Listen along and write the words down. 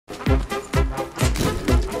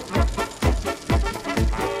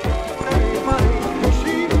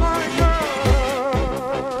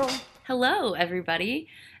everybody,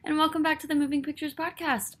 and welcome back to the Moving Pictures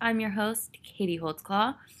Podcast. I'm your host, Katie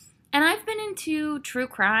Holtzclaw, and I've been into true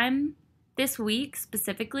crime this week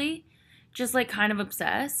specifically, just like kind of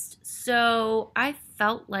obsessed. So I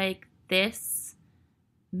felt like this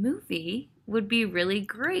movie would be really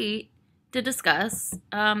great to discuss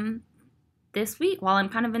this week while I'm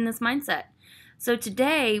kind of in this mindset. So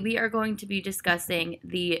today we are going to be discussing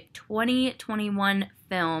the 2021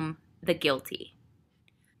 film, The Guilty.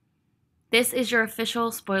 This is your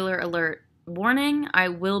official spoiler alert warning. I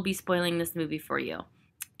will be spoiling this movie for you.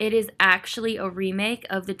 It is actually a remake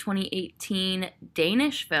of the 2018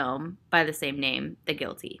 Danish film by the same name, The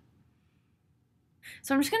Guilty.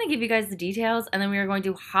 So I'm just going to give you guys the details, and then we are going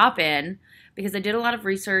to hop in because I did a lot of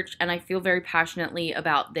research and I feel very passionately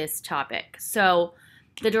about this topic. So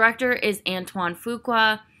the director is Antoine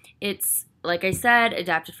Fuqua. It's, like I said,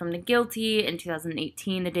 adapted from The Guilty in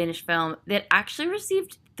 2018, the Danish film that actually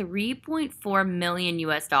received $3.4 million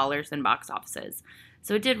in box offices.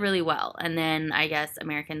 So it did really well. And then I guess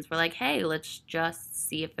Americans were like, hey, let's just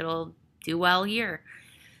see if it'll do well here.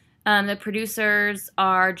 The producers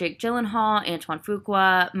are Jake Gyllenhaal, Antoine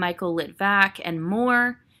Fuqua, Michael Litvak, and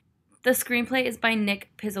more. The screenplay is by Nick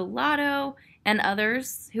Pizzolatto and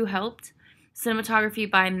others who helped. Cinematography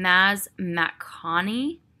by Maz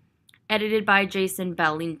Makani. Edited by Jason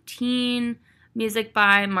Valentin. Music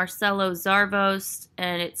by Marcelo Zarvos,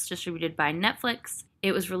 and it's distributed by Netflix.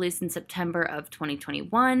 It was released in September of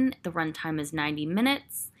 2021. The runtime is 90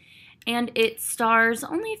 minutes, and it stars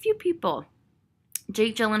only a few people.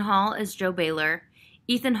 Jake Gyllenhaal as Joe Baylor,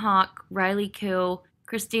 Ethan Hawke, Riley Keough,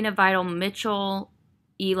 Christina Vidal Mitchell,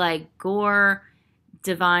 Eli Gore,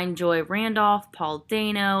 Divine Joy Randolph, Paul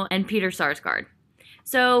Dano, and Peter Sarsgaard.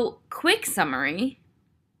 So, quick summary.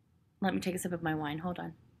 Let me take a sip of my wine. Hold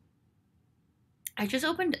on. I just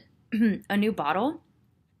opened a new bottle,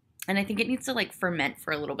 and I think it needs to, ferment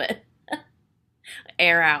for a little bit.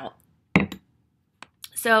 Air out.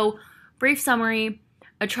 So, brief summary.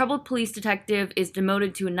 A troubled police detective is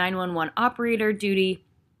demoted to a 911 operator duty,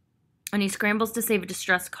 and he scrambles to save a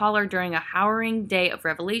distressed caller during a harrowing day of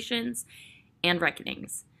revelations and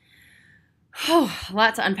reckonings. Oh, a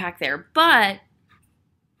lot to unpack there, but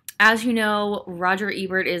as you know, Roger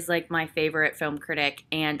Ebert is my favorite film critic,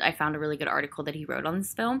 and I found a really good article that he wrote on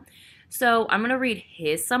this film. So I'm going to read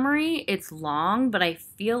his summary. It's long, but I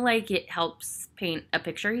feel like it helps paint a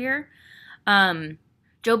picture here.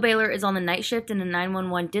 Joe Baylor is on the night shift in a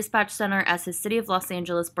 911 dispatch center as his city of Los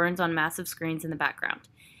Angeles burns on massive screens in the background.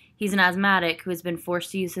 He's an asthmatic who has been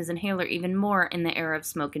forced to use his inhaler even more in the era of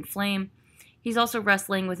smoke and flame. He's also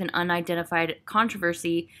wrestling with an unidentified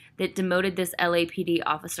controversy that demoted this LAPD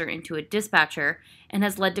officer into a dispatcher and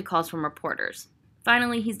has led to calls from reporters.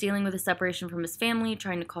 Finally, he's dealing with a separation from his family,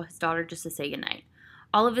 trying to call his daughter just to say goodnight.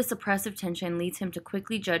 All of this oppressive tension leads him to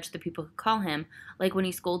quickly judge the people who call him, like when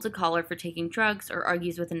he scolds a caller for taking drugs or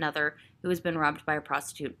argues with another who has been robbed by a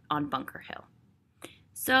prostitute on Bunker Hill.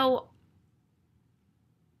 So,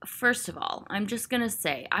 first of all, I'm just going to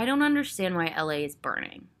say, I don't understand why LA is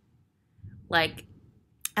burning. I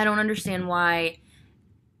don't understand why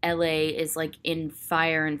LA is, in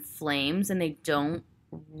fire and flames, and they don't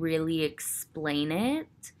really explain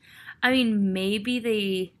it. I mean, maybe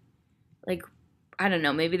they, I don't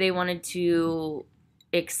know, maybe they wanted to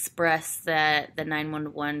express that the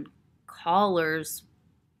 911 callers,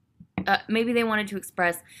 maybe they wanted to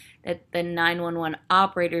express that the 911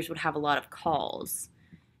 operators would have a lot of calls.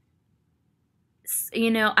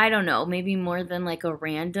 I don't know, maybe more than a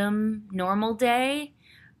random normal day,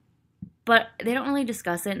 but they don't really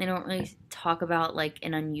discuss it, and they don't really talk about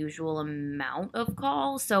an unusual amount of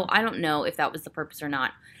calls, so I don't know if that was the purpose or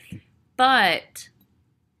not, but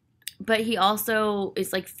he also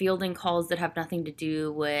is fielding calls that have nothing to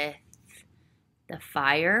do with the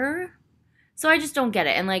fire, so I just don't get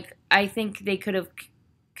it, and I think they could have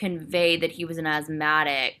conveyed that he was an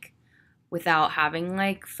asthmatic without having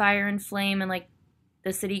fire and flame and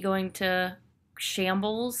the city going to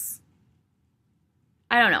shambles.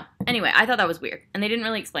 I don't know. Anyway, I thought that was weird, and they didn't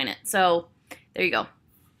really explain it. So, there you go.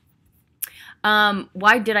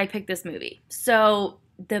 Why did I pick this movie? So,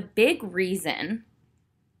 the big reason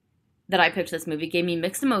that I picked this movie gave me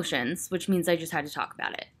mixed emotions, which means I just had to talk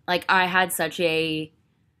about it. I had such a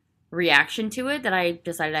reaction to it that I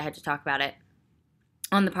decided I had to talk about it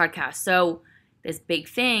on the podcast. So, this big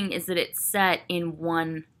thing is that it's set in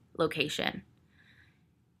one location.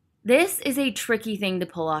 This is a tricky thing to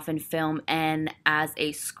pull off in film, and as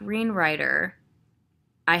a screenwriter,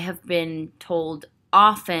 I have been told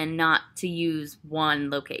often not to use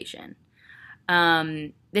one location.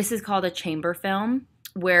 This is called a chamber film,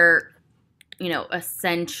 where,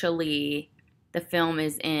 essentially the film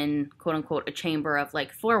is in, quote unquote, a chamber of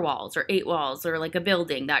like 4 walls or 8 walls or like a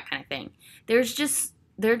building, that kind of thing. There are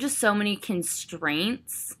just so many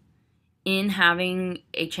constraints in having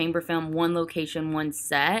a chamber film, one location, one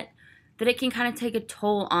set, that it can kind of take a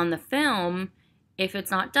toll on the film if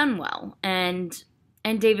it's not done well. And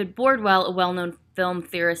David Bordwell, a well-known film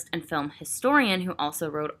theorist and film historian who also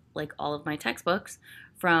wrote like all of my textbooks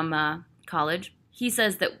from college, he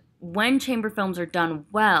says that when chamber films are done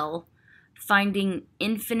well, finding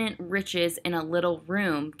infinite riches in a little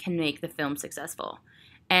room can make the film successful.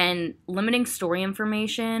 And limiting story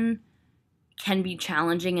information can be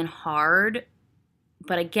challenging and hard,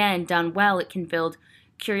 but again, done well, it can build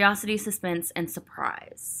curiosity, suspense, and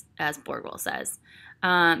surprise, as Bordwell says.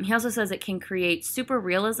 He also says it can create super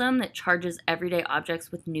realism that charges everyday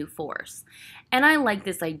objects with new force. And I like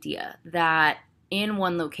this idea that in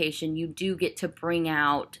one location, you do get to bring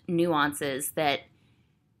out nuances that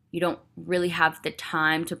you don't really have the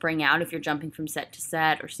time to bring out if you're jumping from set to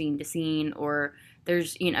set or scene to scene, or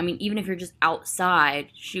there's, even if you're just outside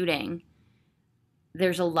shooting,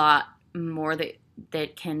 there's a lot more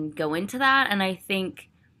that can go into that. And I think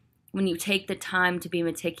when you take the time to be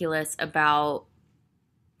meticulous about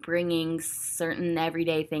bringing certain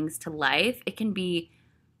everyday things to life, it can be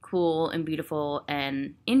cool and beautiful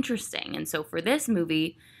and interesting. And so for this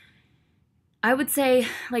movie, I would say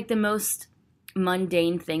like the most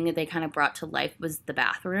mundane thing that they kind of brought to life was the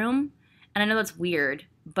bathroom. And I know that's weird,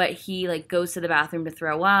 but he like goes to the bathroom to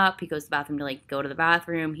throw up. He goes to the bathroom to like go to the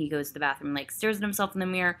bathroom. He goes to the bathroom and like stares at himself in the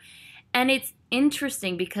mirror. And it's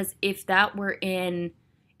interesting because if that were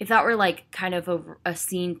like kind of a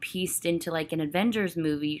scene pieced into like an Avengers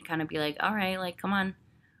movie, you'd kind of be like, all right, like, come on,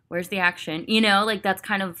 where's the action? Like that's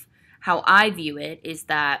kind of how I view it, is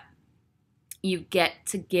that you get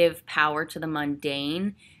to give power to the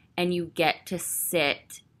mundane and you get to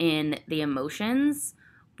sit in the emotions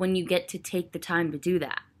when you get to take the time to do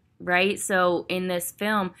that, right? So in this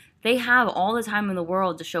film, they have all the time in the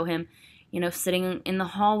world to show him, sitting in the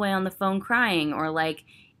hallway on the phone crying, or like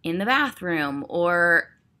in the bathroom or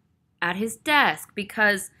at his desk,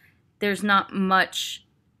 because there's not much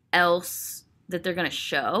else that they're going to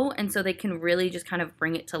show. And so they can really just kind of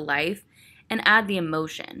bring it to life and add the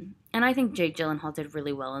emotion. And I think Jake Gyllenhaal did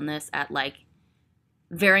really well in this at like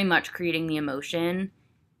very much creating the emotion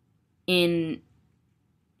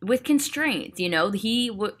with constraints. He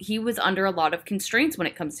was under a lot of constraints when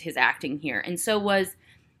it comes to his acting here. And so was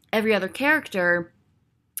every other character,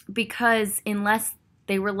 because unless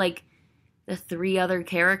they were like the 3 other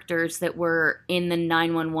characters that were in the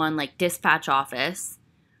 911 like dispatch office,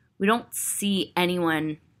 we don't see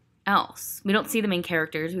anyone else. We don't see the main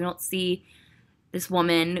characters. We don't see this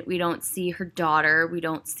woman. We don't see her daughter. We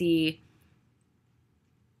don't see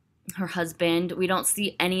her husband. We don't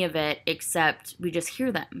see any of it, except we just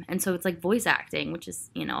hear them. And so it's like voice acting, which is,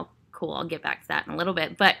 cool. I'll get back to that in a little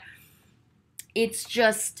bit. But it's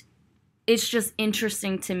just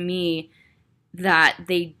interesting to me that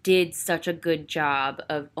they did such a good job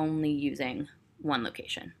of only using one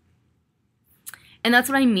location. And that's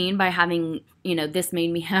what I mean by having, this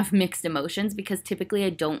made me have mixed emotions, because typically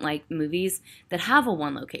I don't like movies that have a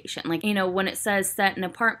one location. Like, when it says set in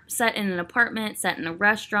an apartment, set in a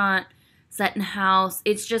restaurant, set in a house,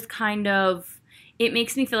 it's just kind of, it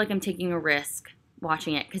makes me feel like I'm taking a risk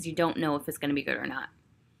watching it because you don't know if it's going to be good or not.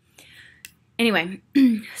 Anyway,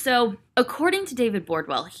 so according to David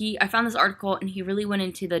Bordwell, I found this article and he really went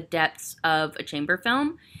into the depths of a chamber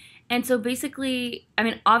film. And so basically,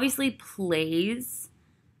 obviously plays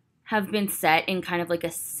have been set in kind of like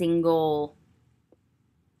a single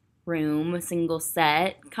room, a single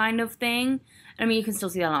set kind of thing. You can still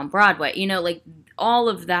see that on Broadway. Like all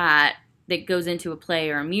of that goes into a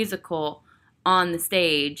play or a musical on the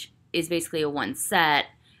stage is basically a one set,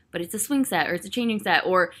 but it's a swing set or it's a changing set,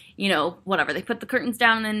 or, whatever. They put the curtains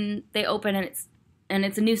down and then they open and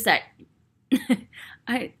it's a new set.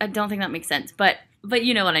 I don't think that makes sense, but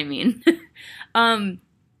you know what I mean.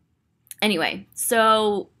 Anyway,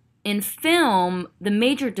 so in film, the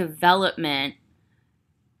major development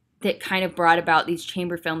that kind of brought about these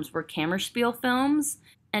chamber films were Kammerspiel films.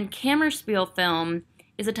 And Kammerspiel film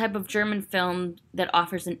is a type of German film that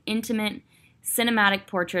offers an intimate, cinematic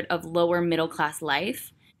portrait of lower middle class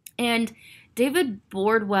life. And David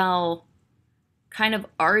Bordwell kind of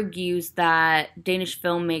argues that Danish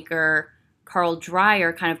filmmaker Carl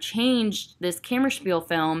Dreyer kind of changed this Kammerspiel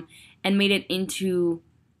film and made it into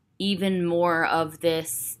even more of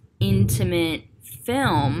this intimate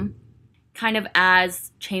film, kind of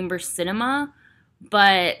as chamber cinema,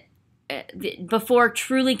 but before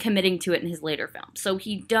truly committing to it in his later films. So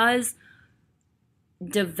he does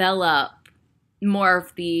develop more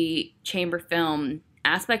of the chamber film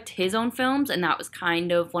aspect to his own films, and that was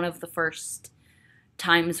kind of one of the first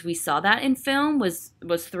times we saw that in film was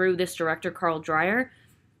through this director Carl Dreyer.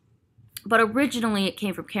 But originally it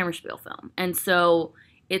came from camera spiel film, and so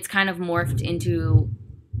it's kind of morphed into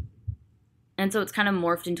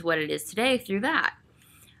what it is today through that.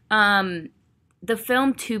 The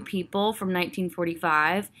film Two People from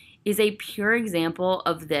 1945 is a pure example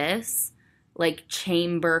of this, like,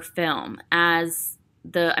 chamber film. As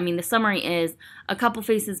the summary is, a couple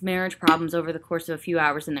faces marriage problems over the course of a few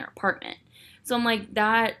hours in their apartment. So I'm like,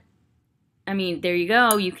 that, there you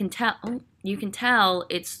go. You can tell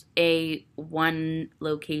it's a one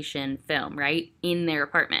location film, right? In their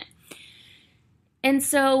apartment. And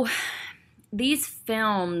so these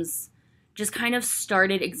films just kind of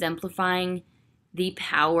started exemplifying the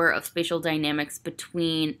power of spatial dynamics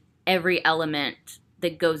between every element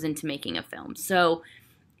that goes into making a film. So,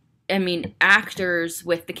 actors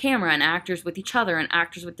with the camera and actors with each other and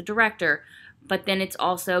actors with the director, but then it's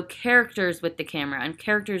also characters with the camera and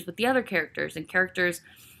characters with the other characters and characters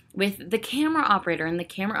with the camera operator and the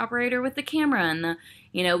camera operator with the camera and the,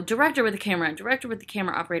 director with the camera and director with the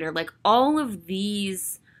camera operator. Like, all of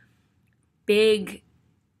these big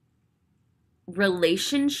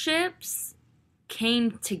relationships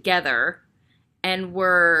came together and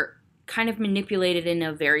were kind of manipulated in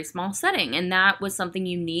a very small setting. And that was something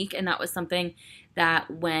unique, and that was something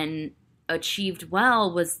that, when achieved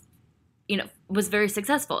well, was very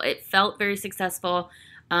successful. It felt very successful.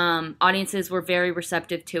 Audiences were very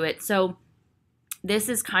receptive to it. So this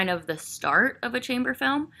is kind of the start of a chamber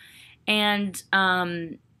film. And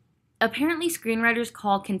apparently screenwriters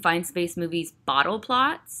call confined space movies bottle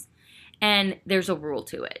plots, and there's a rule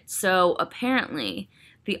to it. So apparently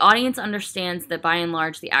the audience understands that by and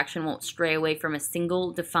large the action won't stray away from a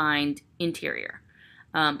single defined interior,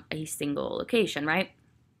 a single location, right?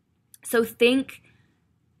 So think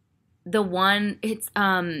the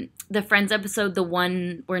Friends episode, the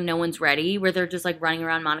one where no one's ready, where they're just like running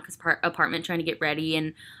around Monica's apartment trying to get ready,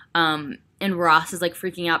 and Ross is like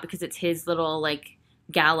freaking out because it's his little like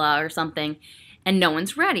gala or something, and no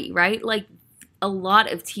one's ready, right? Like, a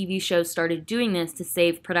lot of TV shows started doing this to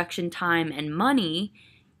save production time and money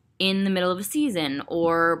in the middle of a season,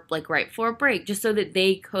 or like right before a break, just so that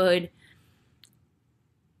they could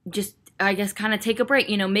just, I guess, kind of take a break,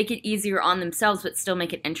 make it easier on themselves, but still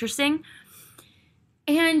make it interesting.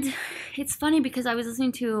 And it's funny because I was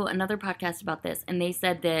listening to another podcast about this, and they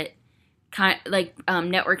said that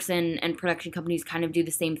networks and production companies kind of do the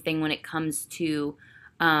same thing when it comes to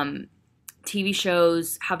TV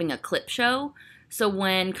shows having a clip show. So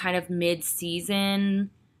when kind of mid-season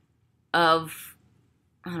of,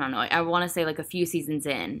 I don't know, I want to say like a few seasons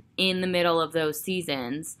in the middle of those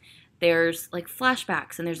seasons, there's like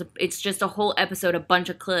flashbacks, and it's just a whole episode, a bunch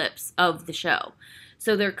of clips of the show.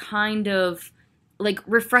 So they're kind of like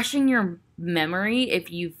refreshing your memory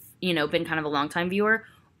if you've, been kind of a long-time viewer,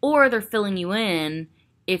 or they're filling you in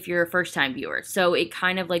if you're a first-time viewer. So it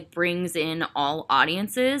kind of like brings in all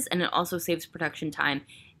audiences, and it also saves production time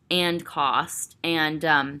and cost, and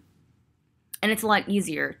it's a lot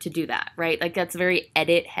easier to do that, right? Like, that's very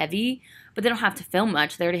edit heavy, but they don't have to film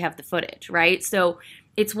much. They already have the footage, right? So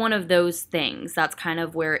it's one of those things. That's kind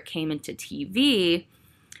of where it came into TV,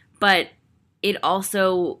 but it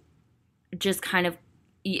also just kind of,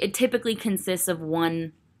 it typically consists of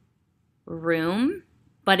one room,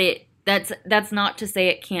 but that's not to say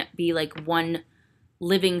it can't be like one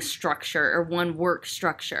living structure or one work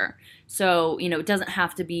structure. So, it doesn't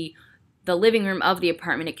have to be the living room of the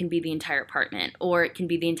apartment. It can be the entire apartment, or it can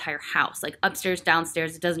be the entire house, like upstairs,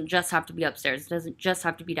 downstairs. It doesn't just have to be upstairs. It doesn't just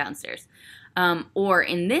have to be downstairs. Or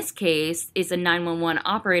in this case, it's a 911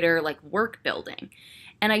 operator, like, work building.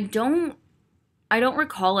 And I don't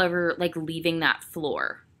recall ever like leaving that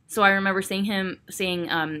floor. So I remember seeing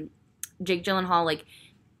Jake Gyllenhaal like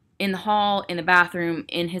in the hall, in the bathroom,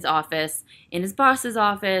 in his office, in his boss's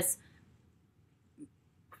office,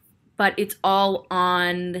 but it's all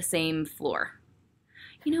on the same floor.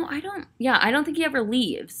 I don't think he ever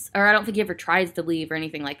leaves, or I don't think he ever tries to leave or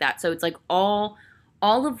anything like that. So it's like all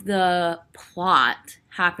of the plot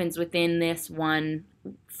happens within this one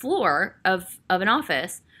floor of an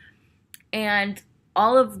office, and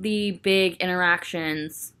all of the big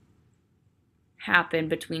interactions happen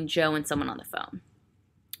between Joe and someone on the phone,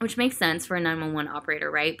 which makes sense for a 911 operator,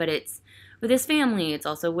 right? But it's with his family. It's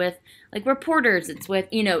also with, like, reporters. It's with,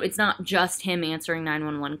 it's not just him answering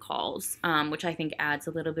 911 calls, which I think adds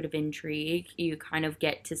a little bit of intrigue. You kind of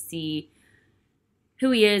get to see who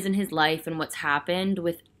he is in his life and what's happened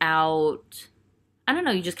without, I don't know,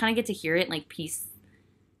 you just kind of get to hear it and, like, piece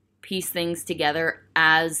piece things together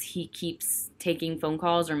as he keeps taking phone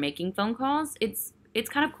calls or making phone calls. It's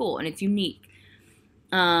kind of cool and it's unique.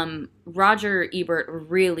 Roger Ebert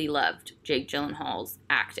really loved Jake Gyllenhaal's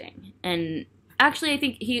acting. And actually, I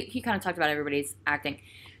think he kind of talked about everybody's acting.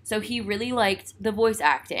 So he really liked the voice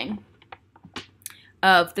acting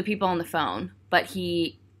of the people on the phone, but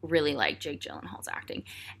he really liked Jake Gyllenhaal's acting.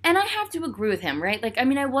 And I have to agree with him, right? Like, I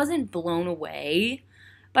mean, I wasn't blown away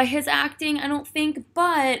by his acting, I don't think,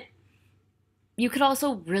 but you could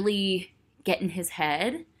also really get in his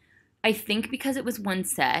head. I think because it was one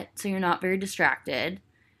set, so you're not very distracted.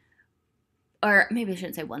 Or maybe I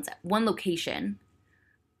shouldn't say one set, one location.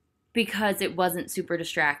 Because it wasn't super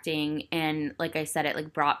distracting, and like I said, it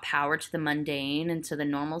like brought power to the mundane and to the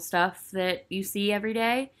normal stuff that you see every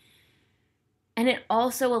day. And it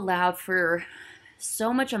also allowed for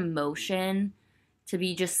so much emotion to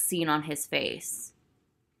be just seen on his face.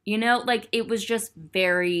 You know, like it was just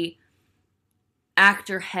very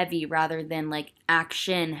actor heavy rather than like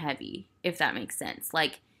action heavy, if that makes sense.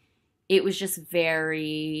 Like it was just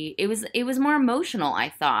very it was more emotional, I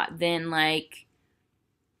thought, than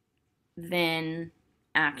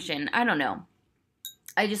action. I don't know.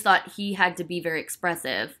 I just thought he had to be very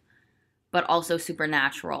expressive, but also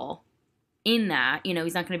supernatural in that. You know,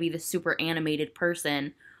 he's not going to be the super animated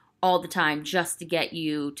person all the time just to get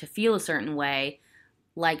you to feel a certain way.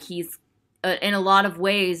 Like he's, in a lot of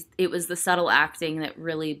ways, it was the subtle acting that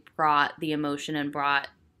really brought the emotion and brought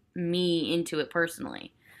me into it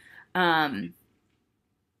personally. Anyway,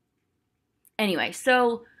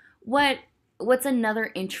 so what's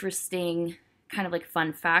another interesting kind of like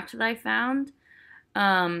fun fact that I found?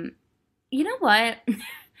 You know what?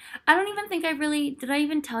 I don't even think did I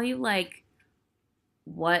even tell you like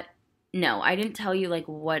what? No, I didn't tell you like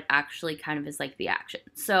what actually kind of is like the action.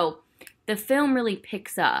 So the film really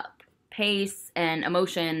picks up pace and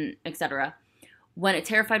emotion, etc. when a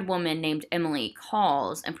terrified woman named Emily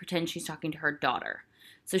calls and pretends she's talking to her daughter.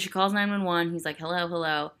 So she calls 911. He's like, hello,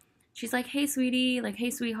 hello. She's like, hey, sweetie, like,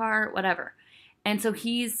 hey, sweetheart, whatever. And so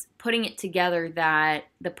he's putting it together that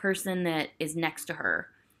the person that is next to her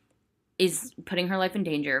is putting her life in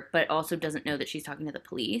danger, but also doesn't know that she's talking to the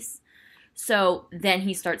police. So then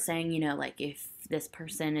he starts saying, you know, like, if this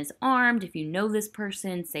person is armed, if you know this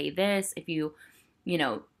person, say this. If you, you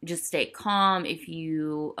know, just stay calm. If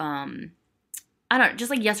you, I don't know, just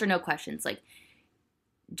like yes or no questions, like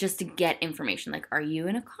just to get information. Like, are you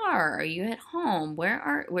in a car? Are you at home?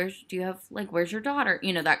 Where's your daughter?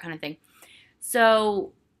 You know, that kind of thing.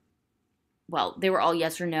 So, well, they were all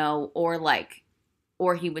yes or no,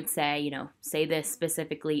 or he would say, you know, say this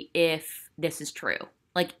specifically if this is true.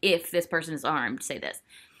 Like, if this person is armed, say this.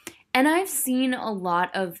 And I've seen a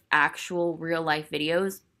lot of actual real life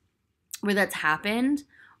videos where that's happened,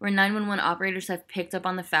 where 911 operators have picked up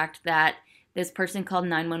on the fact that this person called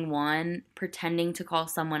 911 pretending to call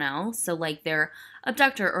someone else, so like their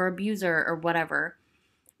abductor or abuser or whatever,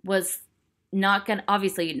 was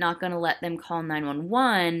obviously not gonna let them call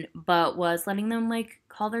 911, but was letting them like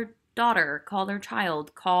call their daughter, call their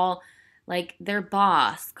child, call like their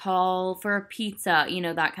boss, call for a pizza, you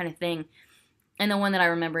know, that kind of thing. And the one that I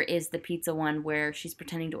remember is the pizza one where she's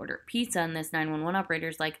pretending to order pizza and this 911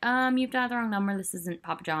 operator's like, you've dialed the wrong number, this isn't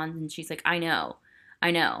Papa John's. And she's like, I know.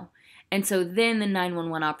 And so then the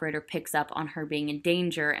 911 operator picks up on her being in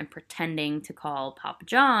danger and pretending to call Papa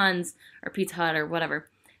John's or Pizza Hut or whatever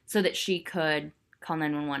so that she could call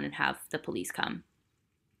 911 and have the police come.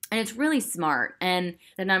 And it's really smart. And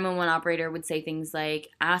the 911 operator would say things like,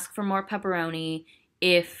 ask for more pepperoni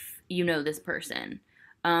if you know this person.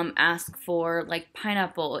 Ask for like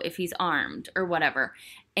pineapple if he's armed or whatever.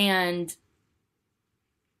 And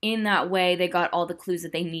in that way, they got all the clues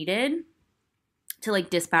that they needed to like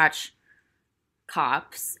dispatch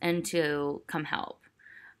cops and to come help.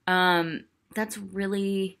 That's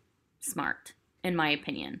really smart, in my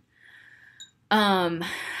opinion.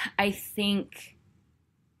 I think,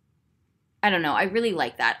 I don't know, I really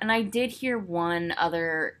like that. And I did hear one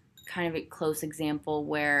other kind of a close example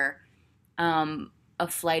where a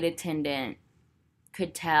flight attendant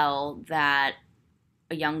could tell that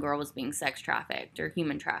a young girl was being sex trafficked or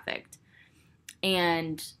human trafficked.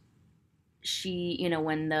 And she, you know,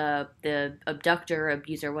 when the abductor,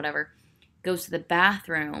 abuser, whatever, goes to the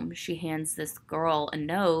bathroom, she hands this girl a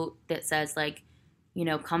note that says, like, you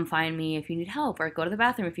know, come find me if you need help, or go to the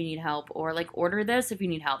bathroom if you need help, or like order this if you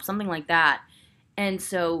need help, something like that. And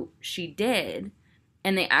so she did,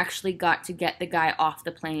 and they actually got to get the guy off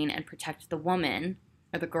the plane and protect the woman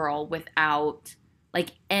or the girl without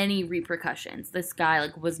like any repercussions. This guy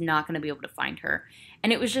like was not going to be able to find her.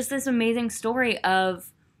 And it was just this amazing story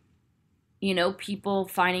of people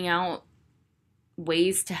finding out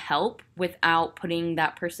ways to help without putting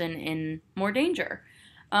that person in more danger.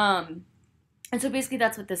 And so basically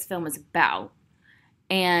that's what this film is about.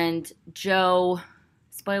 And Joe,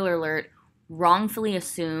 spoiler alert, wrongfully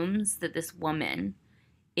assumes that this woman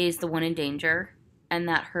is the one in danger and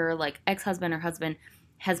that her like ex-husband or husband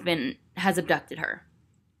has abducted her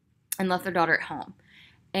and left their daughter at home.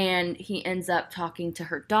 And he ends up talking to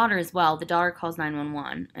her daughter as well. The daughter calls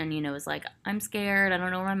 911 and, is like, I'm scared. I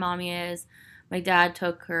don't know where my mommy is. My dad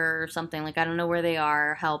took her or something. Like, I don't know where they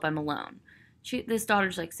are. Help, I'm alone. This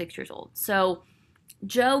daughter's like 6 years old. So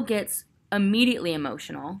Joe gets immediately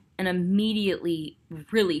emotional and immediately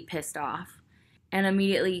really pissed off and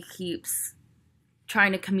immediately keeps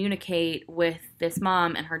trying to communicate with this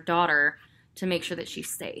mom and her daughter to make sure that she's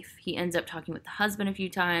safe. He ends up talking with the husband a few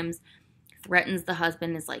times, threatens the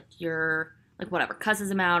husband, is like, you're, like, whatever, cusses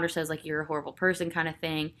him out or says, like, you're a horrible person kind of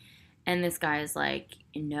thing. And this guy is like,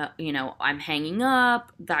 I'm hanging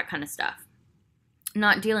up, that kind of stuff.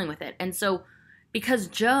 Not dealing with it. And so because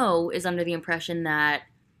Joe is under the impression that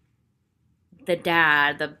the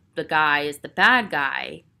dad, the guy is the bad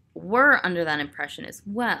guy, we're under that impression as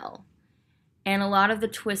well. And a lot of the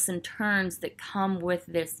twists and turns that come with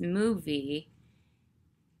this movie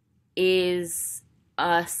is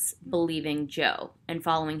us believing Joe and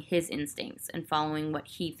following his instincts and following what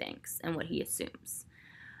he thinks and what he assumes.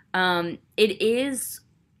 It is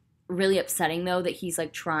really upsetting, though, that he's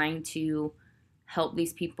like trying to help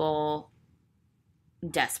these people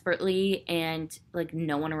desperately and like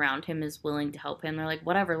no one around him is willing to help him. They're like,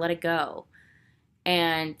 whatever, let it go.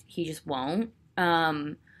 And he just won't.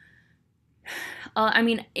 I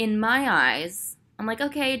mean, in my eyes, I'm like,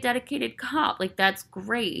 okay, a dedicated cop, like that's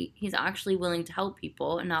great. He's actually willing to help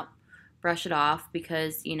people and not brush it off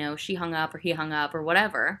because, she hung up or he hung up or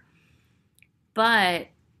whatever. But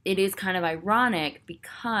it is kind of ironic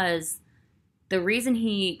because the reason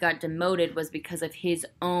he got demoted was because of his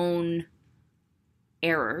own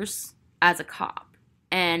errors as a cop.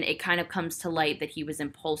 And it kind of comes to light that he was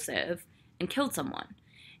impulsive and killed someone.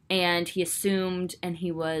 And he assumed and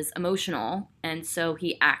he was emotional. And so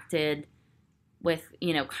he acted with,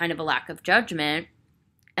 kind of a lack of judgment.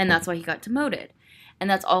 And that's why he got demoted. And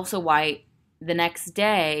that's also why the next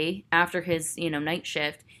day after his, night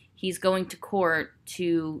shift, he's going to court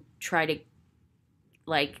to try to,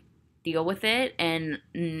 like, deal with it and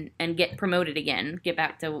get promoted again, get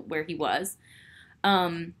back to where he was.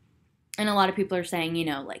 And a lot of people are saying,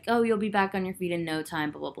 like, oh, you'll be back on your feet in no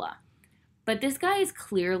time, blah, blah, blah. But this guy is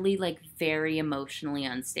clearly, like, very emotionally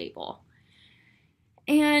unstable.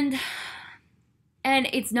 And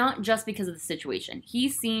it's not just because of the situation. He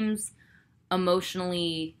seems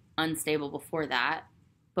emotionally unstable before that,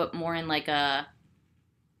 but more in, like, a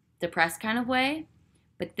depressed kind of way.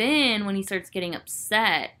 But then when he starts getting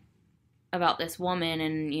upset about this woman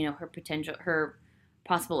and, her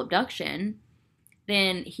possible abduction,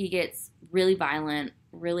 then he gets really violent,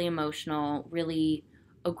 really emotional, really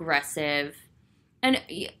aggressive. And,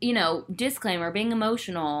 disclaimer, being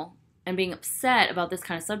emotional and being upset about this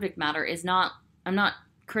kind of subject matter is not, I'm not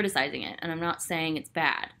criticizing it and I'm not saying it's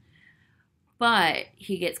bad. But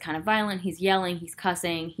he gets kind of violent, he's yelling, he's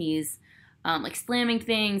cussing, he's like slamming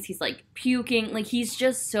things, he's like puking, like he's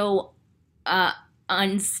just so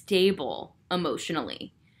unstable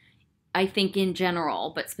emotionally, I think in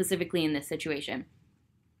general, but specifically in this situation.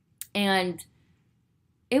 And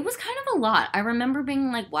it was kind of a lot. I remember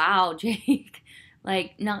being like, wow, Jake,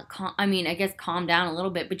 like not I guess calm down a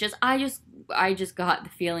little bit, but I just got the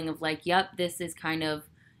feeling of like, yep, this is kind of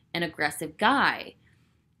an aggressive guy.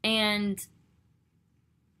 And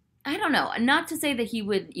I don't know, not to say that he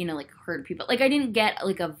would, like hurt people. Like I didn't get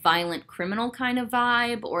like a violent criminal kind of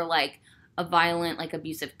vibe or like a violent, like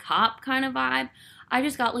abusive cop kind of vibe. I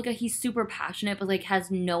just got like he's super passionate, but like has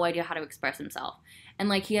no idea how to express himself. And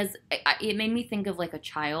like it made me think of like a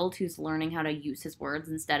child who's learning how to use his words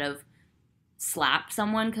instead of slap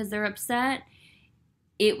someone because they're upset.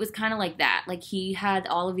 It was kind of like that. Like he had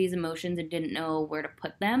all of these emotions and didn't know where to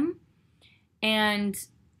put them. And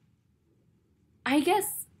I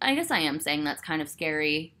guess I am saying that's kind of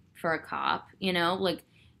scary for a cop, like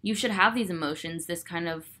you should have these emotions, this kind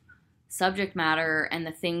of subject matter and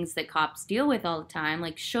the things that cops deal with all the time,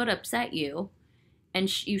 like should upset you.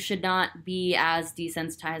 And you should not be as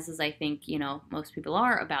desensitized as I think, most people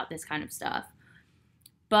are about this kind of stuff.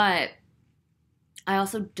 But I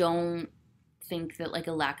also don't think that like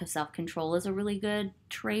a lack of self-control is a really good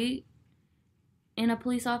trait in a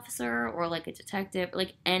police officer or like a detective,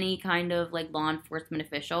 like any kind of like law enforcement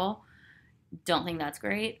official. Don't think that's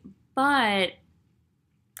great. But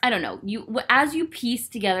I don't know, as you piece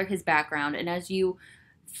together his background and as you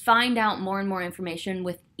find out more and more information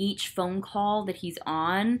with each phone call that he's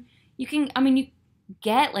on, you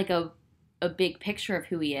get like a big picture of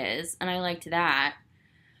who he is, and I liked that.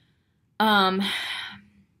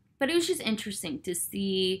 But it was just interesting to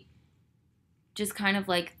see just kind of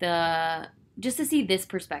like just to see this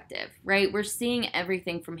perspective, right? We're seeing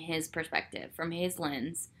everything from his perspective, from his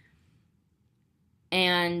lens.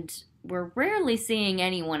 And we're rarely seeing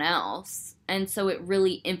anyone else. And so it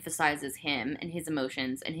really emphasizes him and his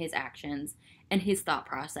emotions and his actions and his thought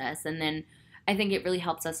process. And then I think it really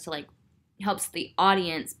helps us to helps the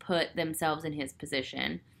audience put themselves in his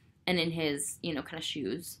position and in his, kind of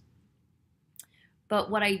shoes. But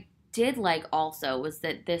what I did like also was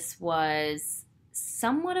that this was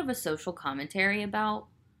somewhat of a social commentary about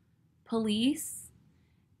police,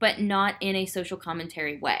 but not in a social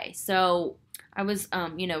commentary way. So I was,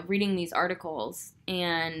 reading these articles,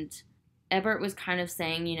 and Ebert was kind of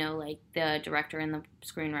saying, like the director and the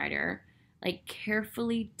screenwriter, like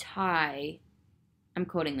I'm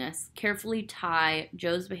quoting this, carefully tie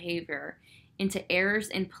Joe's behavior into errors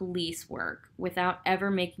in police work without ever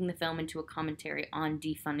making the film into a commentary on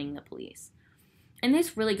defunding the police. And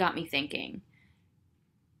this really got me thinking.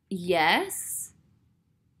 Yes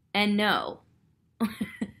and no.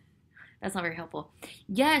 That's not very helpful.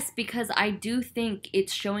 Yes, because I do think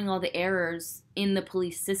it's showing all the errors in the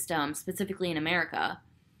police system, specifically in America.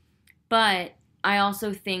 But I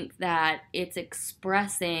also think that it's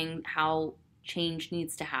expressing how change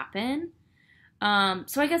needs to happen.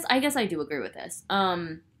 So I guess I do agree with this.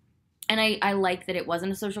 And I like that it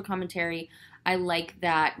wasn't a social commentary. I like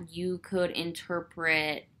that you could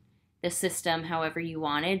interpret the system however you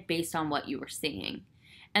wanted based on what you were seeing.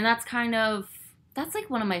 And that's like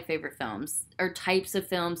one of my favorite films, or types of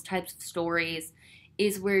films, types of stories,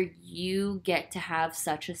 is where you get to have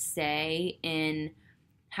such a say in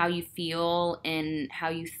how you feel and how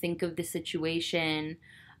you think of the situation.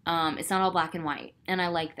 It's not all black and white, and I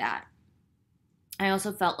like that. I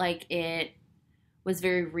also felt like it was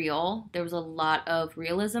very real. There was a lot of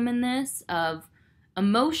realism in this, of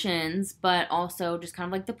emotions, but also just kind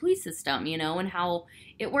of like the police system, and how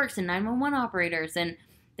it works, and 911 operators, and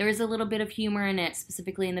there is a little bit of humor in it,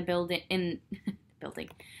 specifically in the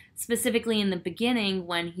specifically in the beginning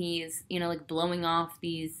when he's, like blowing off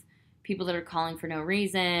these people that are calling for no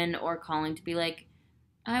reason, or calling to be like,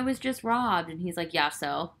 I was just robbed, and he's like, yeah,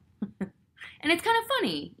 so. And it's kind of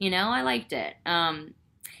funny, I liked it.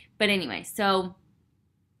 But anyway, so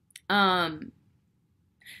I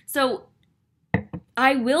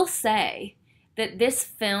will say that this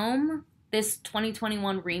film, this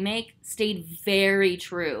 2021 remake, stayed very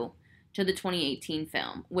true to the 2018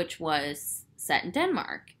 film, which was set in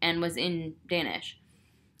Denmark and was in Danish.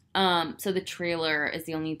 So the trailer is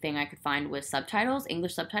the only thing I could find with subtitles,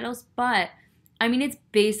 English subtitles, but it's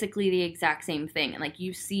basically the exact same thing. And like,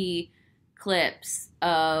 you see clips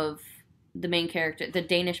of the main character, the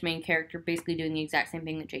Danish main character, basically doing the exact same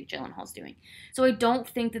thing that Jake Gyllenhaal's doing. So I don't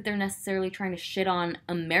think that they're necessarily trying to shit on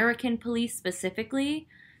American police specifically,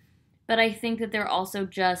 but I think that they're also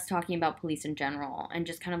just talking about police in general, and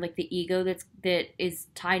just kind of like the ego that is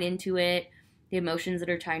tied into it, the emotions that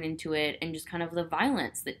are tied into it, and just kind of the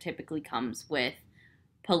violence that typically comes with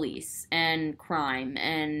police and crime.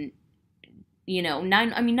 And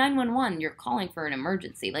 911, you're calling for an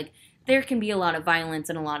emergency. Like, there can be a lot of violence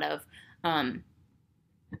and a lot of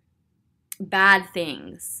bad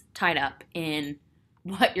things tied up in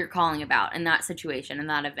what you're calling about in that situation, in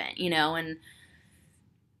that event, and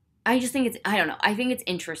I just think I think it's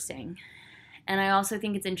interesting. And I also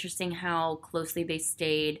think it's interesting how closely they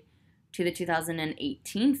stayed to the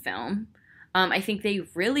 2018 film. I think they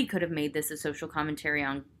really could have made this a social commentary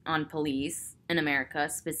on police in America,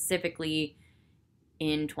 specifically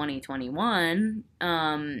in 2021.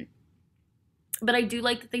 But I do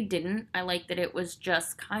like that they didn't. I like that it was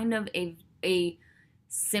just kind of a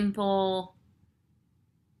simple,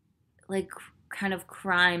 like, kind of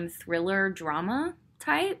crime thriller drama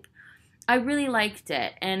type. I really liked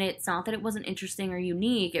it. And it's not that it wasn't interesting or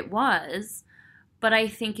unique. It was. But I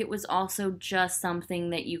think it was also just something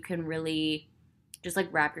that you can really just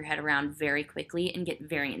like wrap your head around very quickly and get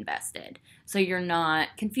very invested. So you're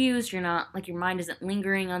not confused. You're not, like, your mind isn't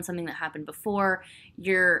lingering on something that happened before.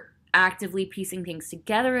 You're actively piecing things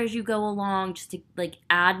together as you go along, just to like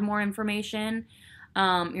add more information.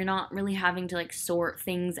 You're not really having to like sort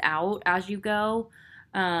things out as you go.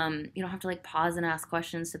 You don't have to like pause and ask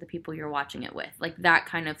questions to the people you're watching it with, like that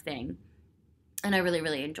kind of thing. And I really,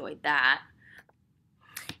 really enjoyed that.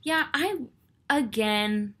 Yeah, I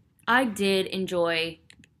did enjoy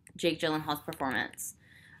Jake Gyllenhaal's performance.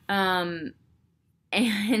 Um,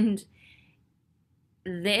 and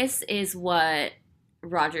this is what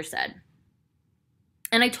Roger said.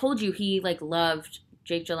 And I told you he like loved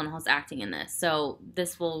Jake Gyllenhaal's acting in this, so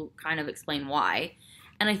this will kind of explain why.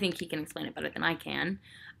 And I think he can explain it better than I can.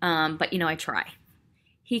 But I try.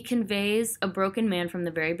 He conveys a broken man from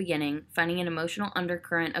the very beginning, finding an emotional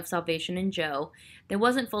undercurrent of salvation in Joe that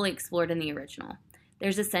wasn't fully explored in the original.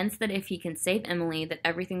 There's a sense that if he can save Emily, that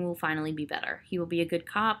everything will finally be better. He will be a good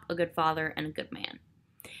cop, a good father, and a good man.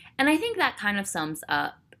 And I think that kind of sums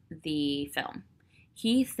up the film.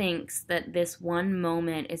 He thinks that this one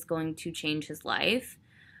moment is going to change his life.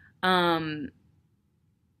 But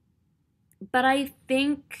I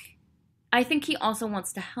think he also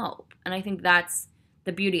wants to help. And I think that's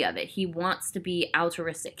the beauty of it. He wants to be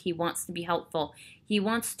altruistic. He wants to be helpful. He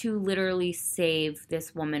wants to literally save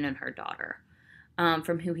this woman and her daughter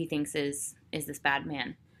from who he thinks is this bad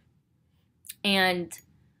man. And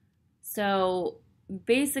so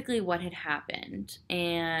basically what had happened,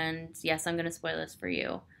 and yes, I'm going to spoil this for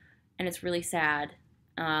you, and it's really sad,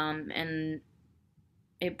 and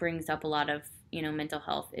it brings up a lot of, mental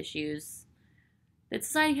health issues that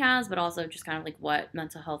society has, but also just kind of like what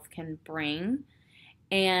mental health can bring,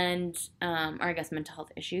 and, or I guess mental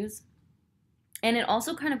health issues. And it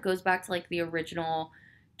also kind of goes back to like the original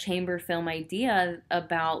chamber film idea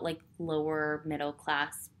about like lower middle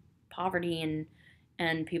class poverty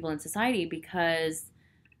and people in society, because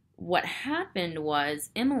what happened was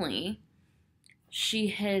Emily, she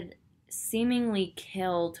had seemingly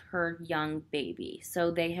killed her young baby. So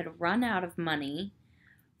they had run out of money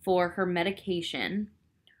for her medication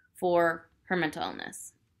for her mental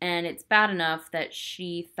illness. And it's bad enough that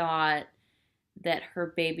she thought that her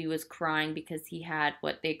baby was crying because he had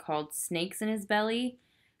what they called snakes in his belly.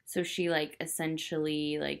 So she like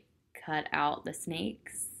essentially like cut out the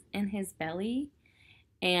snakes in his belly.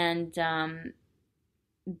 And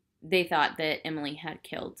they thought that Emily had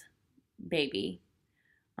killed baby.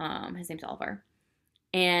 His name's Oliver.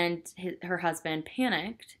 And her husband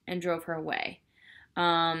panicked and drove her away.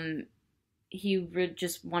 He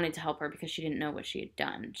just wanted to help her because she didn't know what she had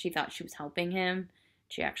done. She thought she was helping him.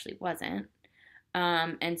 She actually wasn't.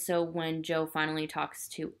 And so when Joe finally talks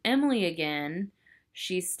to Emily again,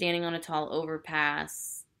 she's standing on a tall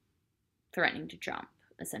overpass, threatening to jump,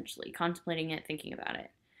 essentially, contemplating it, thinking about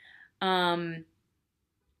it.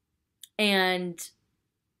 And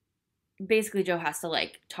basically Joe has to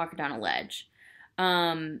like talk her down a ledge.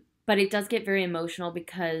 But it does get very emotional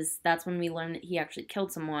because that's when we learn that he actually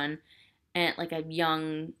killed someone, and like a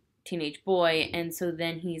young teenage boy. And so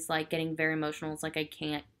then he's like getting very emotional. It's like, I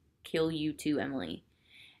can't kill you too, Emily.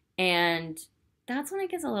 And that's when it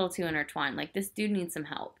gets a little too intertwined. Like, this dude needs some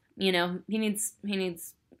help. He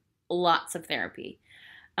needs lots of therapy.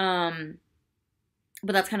 But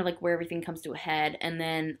that's kind of like where everything comes to a head. And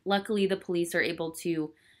then luckily the police are able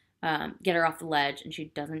to get her off the ledge, and she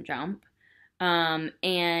doesn't jump.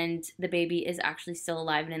 And the baby is actually still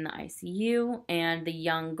alive and in the ICU. And the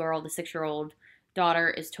young girl, the 6-year-old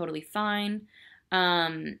daughter, is totally fine.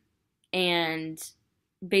 And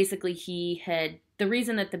basically the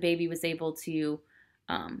reason that the baby was able to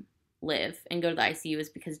live and go to the ICU is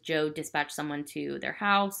because Joe dispatched someone to their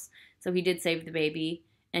house. So he did save the baby,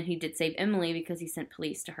 and he did save Emily because he sent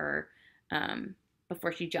police to her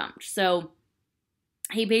before she jumped. So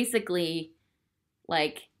he basically,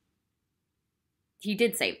 like, he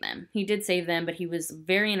did save them. He did save them, but he was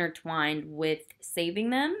very intertwined with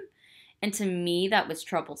saving them. And to me, that was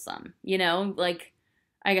troublesome. Like,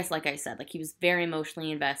 I guess, like I said, like, he was very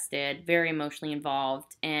emotionally invested, very emotionally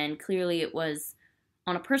involved. And clearly it was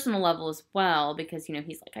on a personal level as well, because,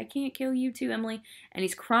 he's like, I can't kill you too, Emily. And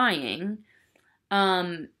he's crying.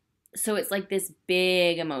 So it's like this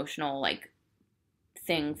big emotional, like,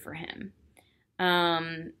 thing for him.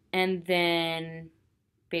 And then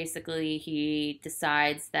basically he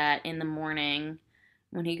decides that in the morning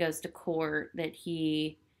when he goes to court that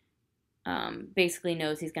he basically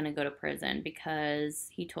knows he's going to go to prison because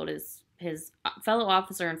he told his fellow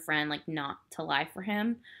officer and friend, like, not to lie for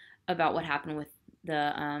him about what happened with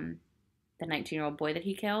the 19-year-old boy that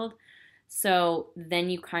he killed. So then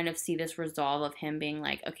you kind of see this resolve of him being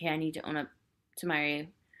like, okay, I need to own up to my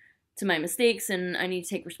mistakes, and I need to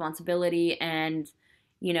take responsibility, and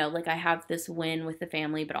like, I have this win with the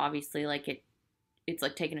family, but obviously, like, it's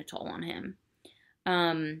like taking a toll on him.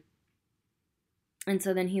 And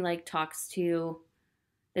so then he like talks to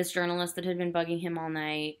this journalist that had been bugging him all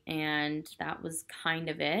night, and that was kind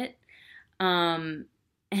of it. And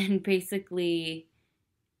basically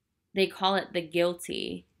they call it the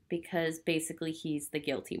guilty because basically he's the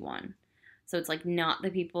guilty one. So it's like not the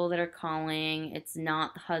people that are calling. It's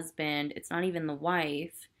not the husband. It's not even the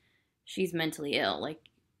wife. She's mentally ill. Like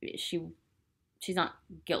she's not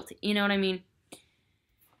guilty. You know what I mean?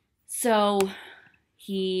 So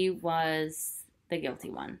he was the guilty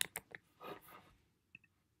one.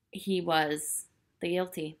 He was the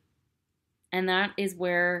guilty. And that is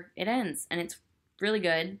where it ends. And it's really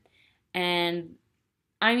good. And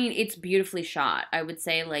I mean, it's beautifully shot. I would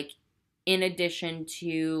say, like, in addition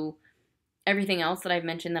to everything else that I've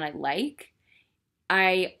mentioned that I like,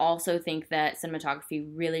 I also think that cinematography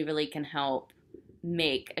really, really can help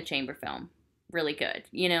make a chamber film really good,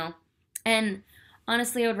 you know? And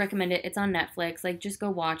honestly, I would recommend it. It's on Netflix. Like, just go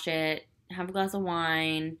watch it, have a glass of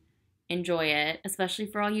wine, enjoy it, especially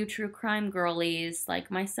for all you true crime girlies like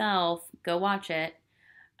myself. Go watch it.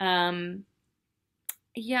 Yeah,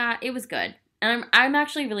 it was good. And I'm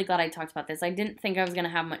actually really glad I talked about this. I didn't think I was going to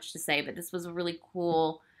have much to say, but this was a really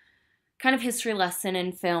cool kind of history lesson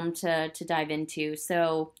in film to dive into.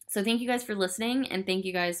 So thank you guys for listening, and thank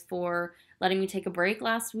you guys for letting me take a break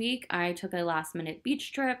last week. I took a last-minute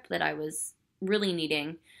beach trip that I was really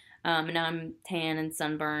needing, and now I'm tan and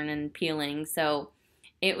sunburn and peeling. So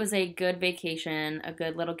it was a good vacation, a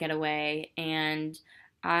good little getaway, and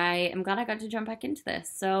I am glad I got to jump back into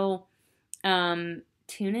this. So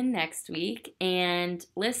tune in next week and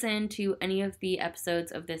listen to any of the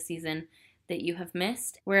episodes of this season that you have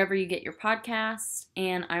missed, wherever you get your podcasts,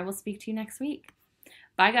 and I will speak to you next week.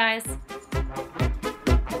 Bye, guys.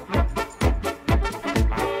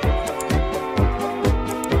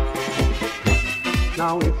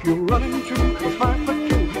 Now if you run into a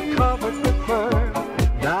 5'2" covered with fur,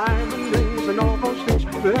 diamond rings and all those things,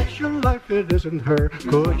 bet your life it isn't her.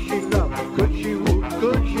 Could she love, could she woo,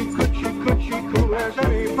 could she